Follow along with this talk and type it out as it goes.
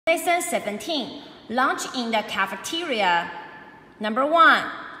Lesson 17. Lunch in the cafeteria. Number 1.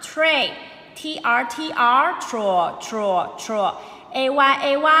 Tray. T-R-T-R, tray.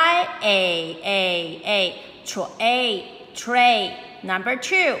 A-Y-A-Y, tray. Number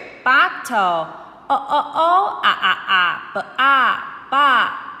 2. Bottle. O-O-O-A-A-A,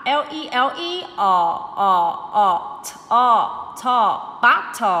 L-E-L-E-O,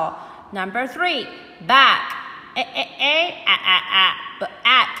 bottle. Number 3. Bag.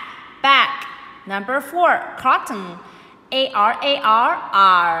 Bag. Number 4. Cotton. A-R-A-R-R,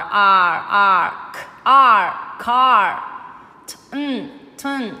 car.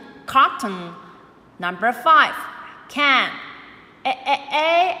 Cotton. Number 5. Can.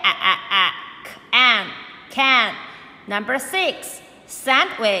 Can. Number 6.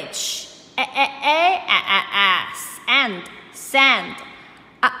 Sandwich. Sand.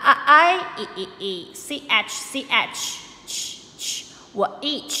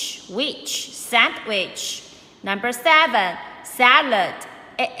 Which. Sandwich. Number 7. Salad.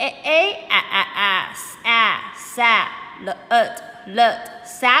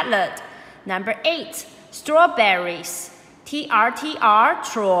 Salad. Number 8. Strawberries. T-R-T-R,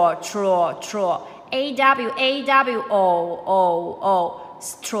 straw. A-W-A-W-O,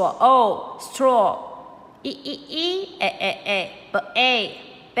 straw.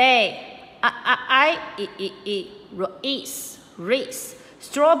 Reese.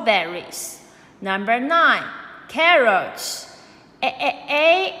 Strawberries. Number 9. Carrots.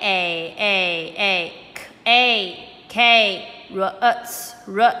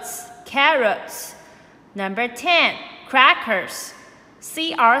 Carrots. Number 10. Crackers.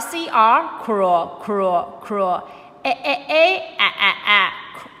 C-R-C-R,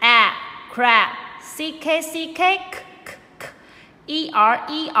 crab. C-K-C-K,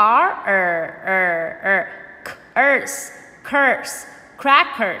 E-R-E-R, curse.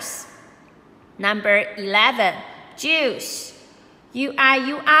 Crackers. Number 11. Juice.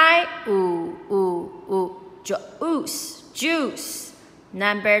 U-I-U-I, juice.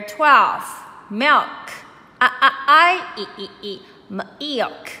 Number 12. Milk. I-I-E-E-E,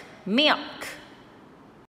 milk.